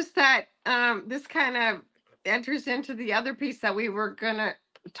 no, it's just that this kind of enters into the other piece that we were going to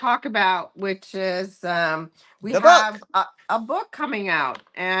talk about, which is we The book. have a book coming out.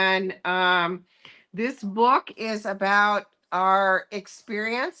 And this book is about our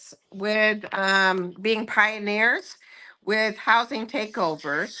experience with being pioneers with housing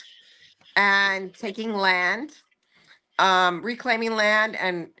takeovers and taking land, reclaiming land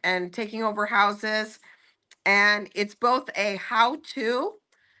and taking over houses. And it's both a how to,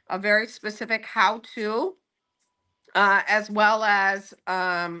 a very specific how to, as well as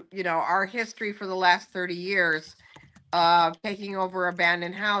you know, our history for the last 30 years of taking over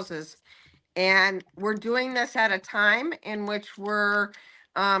abandoned houses. And we're doing this at a time in which we're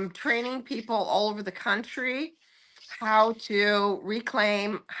training people all over the country how to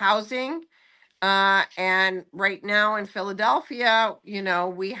reclaim housing. And right now in Philadelphia, you know,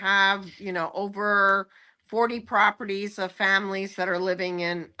 we have, you know, over 40 properties of families that are living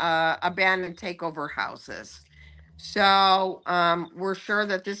in abandoned takeover houses. So we're sure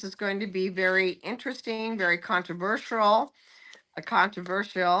that this is going to be very interesting, very controversial.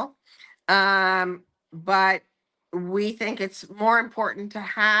 But we think it's more important to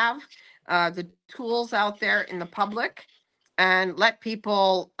have the tools out there in the public and let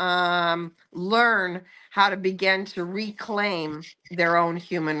people learn how to begin to reclaim their own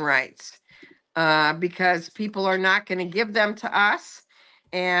human rights, because people are not going to give them to us.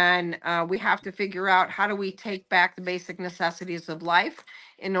 And we have to figure out how do we take back the basic necessities of life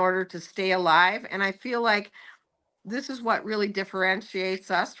in order to stay alive. And I feel like this is what really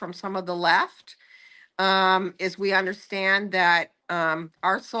differentiates us from some of the left, is we understand that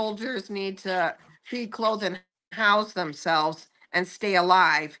our soldiers need to feed, clothe, and house themselves and stay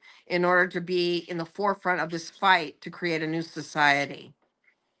alive in order to be in the forefront of this fight to create a new society.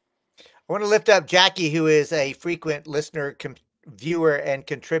 I want to lift up Jackie, who is a frequent listener, viewer, and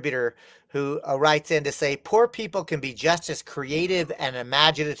contributor, who writes in to say, poor people can be just as creative and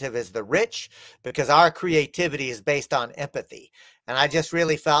imaginative as the rich because our creativity is based on empathy. And I just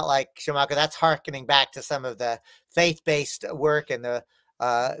really felt like, Shamako, that's hearkening back to some of the faith-based work and the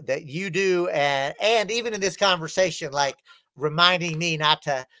that you do, and even in this conversation, like reminding me not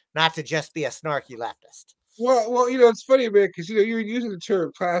to just be a snarky leftist. Well, you know, it's funny, man, because you were using the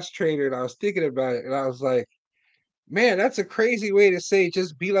term class trainer, and I was thinking about it, and I was like, man, that's a crazy way to say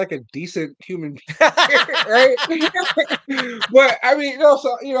just be like a decent human being, right? But I mean,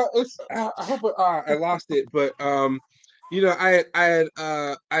 so it's. I hope I lost it, but I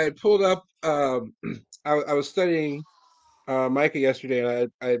had pulled up. I was studying Micah yesterday,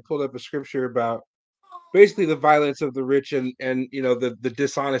 and I had pulled up a scripture about basically the violence of the rich and the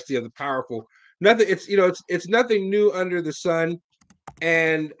dishonesty of the powerful. Nothing. It's nothing new under the sun,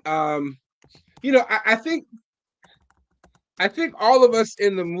 and I think all of us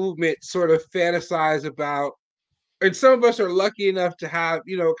in the movement sort of fantasize about, and some of us are lucky enough to have,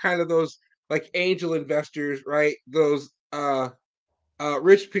 kind of those like angel investors, right? Those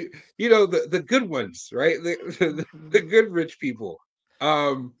rich people, the good ones, right? The good rich people.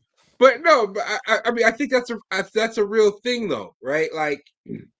 Um, but no, but I mean, I think that's a real thing, though, right? Like,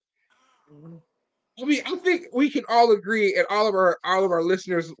 I mean, I think we can all agree, and all of our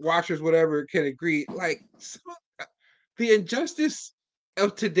listeners, watchers, whatever, can agree. Like, the injustice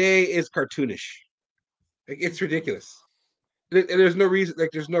of today is cartoonish. Like, it's ridiculous, and there's no reason. Like,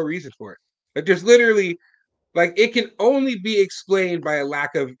 there's no reason for it. Like, there's literally like it can only be explained by a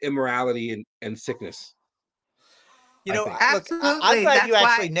lack of immorality and sickness. You I know, think. look, I'm Absolutely. glad you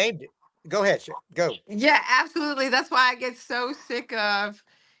That's actually why, named it. Go ahead, go. yeah, absolutely. That's why I get so sick of,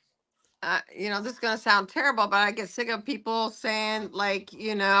 this is going to sound terrible, but I get sick of people saying, like,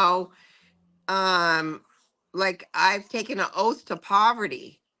 um, like I've taken an oath to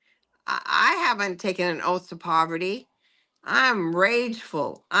poverty. I haven't taken an oath to poverty. I'm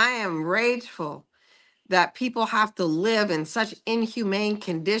rageful. I am rageful that people have to live in such inhumane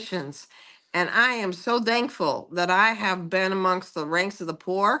conditions. And I am so thankful that I have been amongst the ranks of the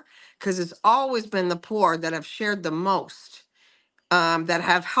poor, because it's always been the poor that have shared the most, that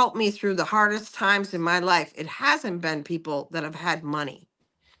have helped me through the hardest times in my life. It hasn't been people that have had money.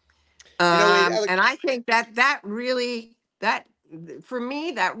 You know, And I think that really, for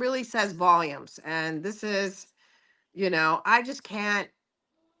me, that really says volumes. And this is, I just can't,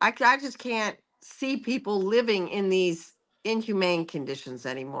 I just can't see people living in these inhumane conditions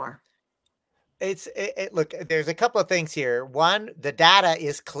anymore. look, there's a couple of things here. One, the data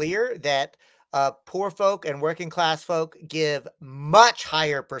is clear that poor folk and working class folk give much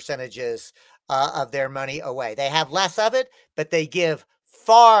higher percentages of their money away. They have less of it, but they give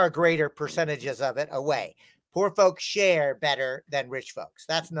far greater percentages of it away. Poor folks share better than rich folks.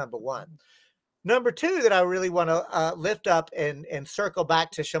 That's number one. Number two, that I really want to lift up and circle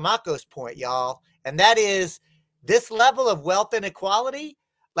back to Shamako's point, y'all, and that is this level of wealth inequality.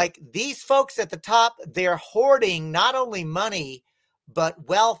 Like, these folks at the top, they're hoarding not only money, but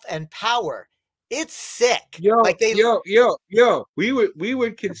wealth and power. It's sick. Yo, Like, they, yo, yo, yo. We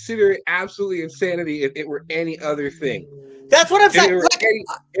would consider it absolutely insanity if it were any other thing. that's what I'm If saying. it were Like, any,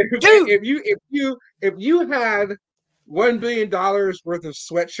 dude, if you had $1 billion worth of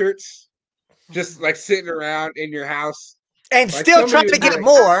sweatshirts just like sitting around in your house, and like still trying somebody to would be get like,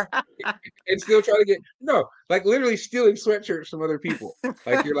 more. and still trying to get no, like literally stealing sweatshirts from other people.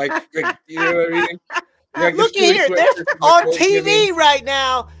 Like you're like you know what I mean? Like you're Look at stealing here. There's sweatshirts from like on old women. TV right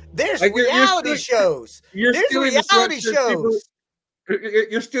now. There's Like reality shows. you're There's stealing the reality sweatshirts people. shows.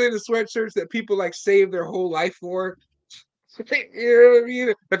 You're stealing the sweatshirts that people like saved their whole life for. You know what I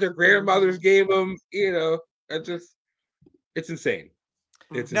mean? That their grandmothers gave them. That just it's insane.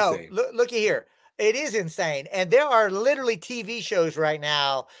 It's No, insane. looky here. It is insane. And there are literally TV shows right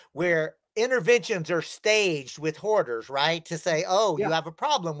now where interventions are staged with hoarders, right? To say, "Oh, you Yeah, have a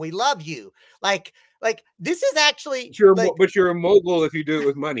problem. We love you." Like this is actually like, but you're a mogul if you do it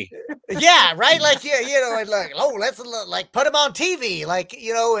with money. yeah, right? Like, yeah, and like, oh, let's like put them on TV, like,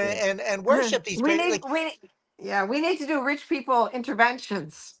 Yeah. and worship these we crazy, need like, yeah, we need to do rich people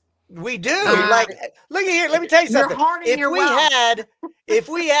interventions. we do. Okay. Um, Like, look at here. Let me tell you you're something. hoarding If your we wealth. had, if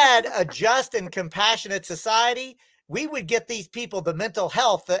we had a just and compassionate society, we would get these people the mental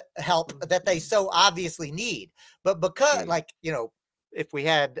health help that they so obviously need. But because, Mm. like, if we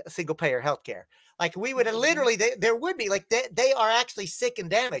had single payer healthcare, like, we would literally, there would be like, they are actually sick and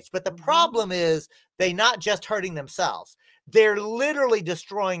damaged. But the problem is they not just hurting themselves. They're literally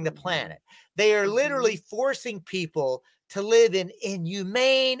destroying the planet. They are literally forcing people to live in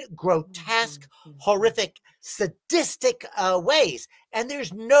inhumane, grotesque, horrific, sadistic ways. And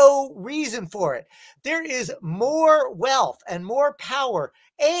there's no reason for it. There is more wealth and more power.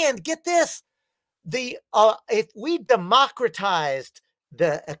 And get this, if we democratized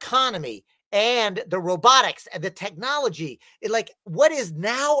the economy and the robotics and the technology, like what is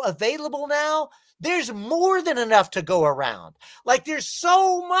now available now, there's more than enough to go around. Like, there's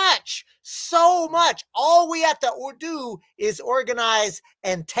so much. All we have to do is organize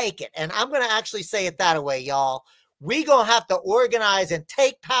and take it. And I'm going to actually say it that way, y'all. We going to have to organize and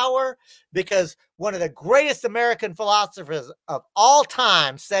take power, because one of the greatest American philosophers of all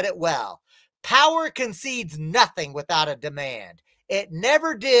time said it well. Power concedes nothing without a demand. It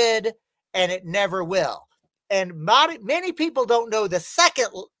never did, and it never will. And many people don't know the second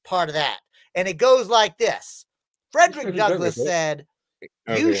part of that. And it goes like this. It's Frederick Frederick Douglass, Douglass right? said, "You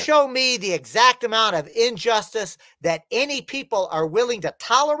Okay, yeah. show me the exact amount of injustice that any people are willing to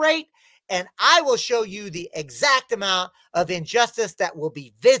tolerate, and I will show you the exact amount of injustice that will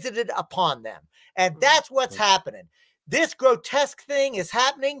be visited upon them." And that's what's happening. This grotesque thing is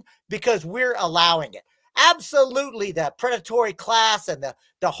happening because we're allowing it. Absolutely, the predatory class and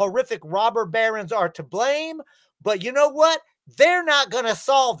the horrific robber barons are to blame. But you know what? They're not going to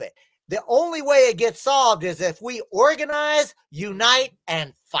solve it. The only way it gets solved is if we organize, unite,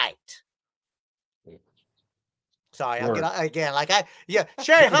 and fight. Sorry, I'll get again. Like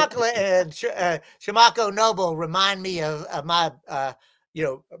Cheri Honkala and Shamako Noble remind me of my, my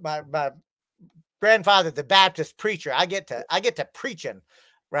grandfather, the Baptist preacher. I get to preaching,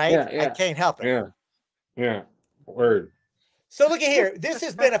 right? Yeah. I can't help it. Yeah. Word. So look at here. This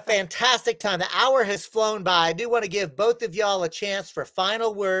has been a fantastic time. The hour has flown by. I do want to give both of y'all a chance for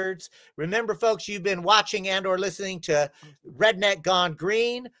final words. Remember, folks, you've been watching and or listening to Redneck Gone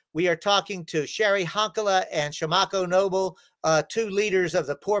Green. We are talking to Cheri Honkala and Shamako Noble, two leaders of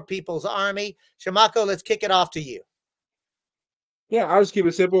the Poor People's Army. Shamako, let's kick it off to you. Yeah, I'll just keep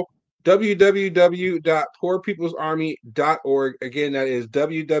it simple. www.poorpeoplesarmy.org. Again, that is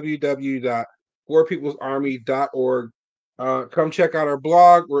www.poorpeoplesarmy.org. Come check out our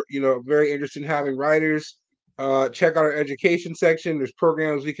blog. We're very interested in having writers. Check out our education section. There's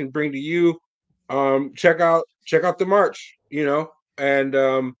programs we can bring to you. Check out the march.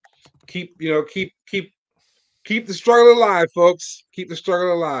 And keep the struggle alive, folks. Keep the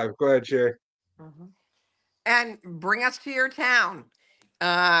struggle alive. Go ahead, Cheri. And bring us to your town.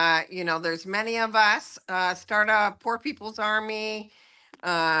 There's many of us. Start a Poor People's Army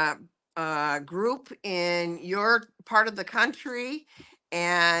group in your part of the country,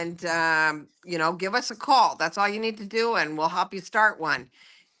 and give us a call. That's all you need to do, and we'll help you start one.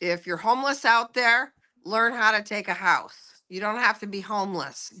 If you're homeless out there, learn how to take a house. You don't have to be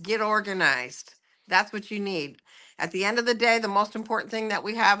homeless. Get organized. That's what you need. At the end of the day, the most important thing that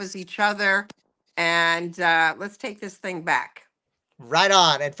we have is each other, and let's take this thing back. Right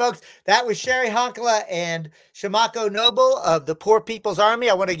on. And folks, that was Cheri Honkala and Shamako Noble of the Poor People's Army.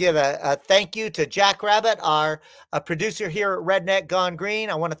 I want to give a thank you to Jack Rabbit, our producer here at Redneck Gone Green.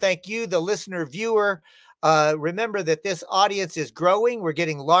 I want to thank you, the listener viewer. Remember that this audience is growing. We're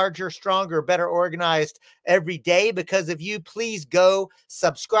getting larger, stronger, better organized every day because of you. Please go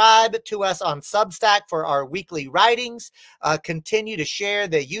subscribe to us on Substack for our weekly writings. Continue to share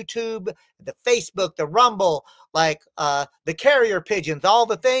the YouTube, the Facebook, the Rumble, like the carrier pigeons, all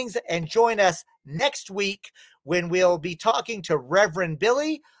the things, and join us next week when we'll be talking to Reverend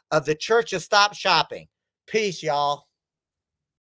Billy of the Church of Stop Shopping. Peace, y'all.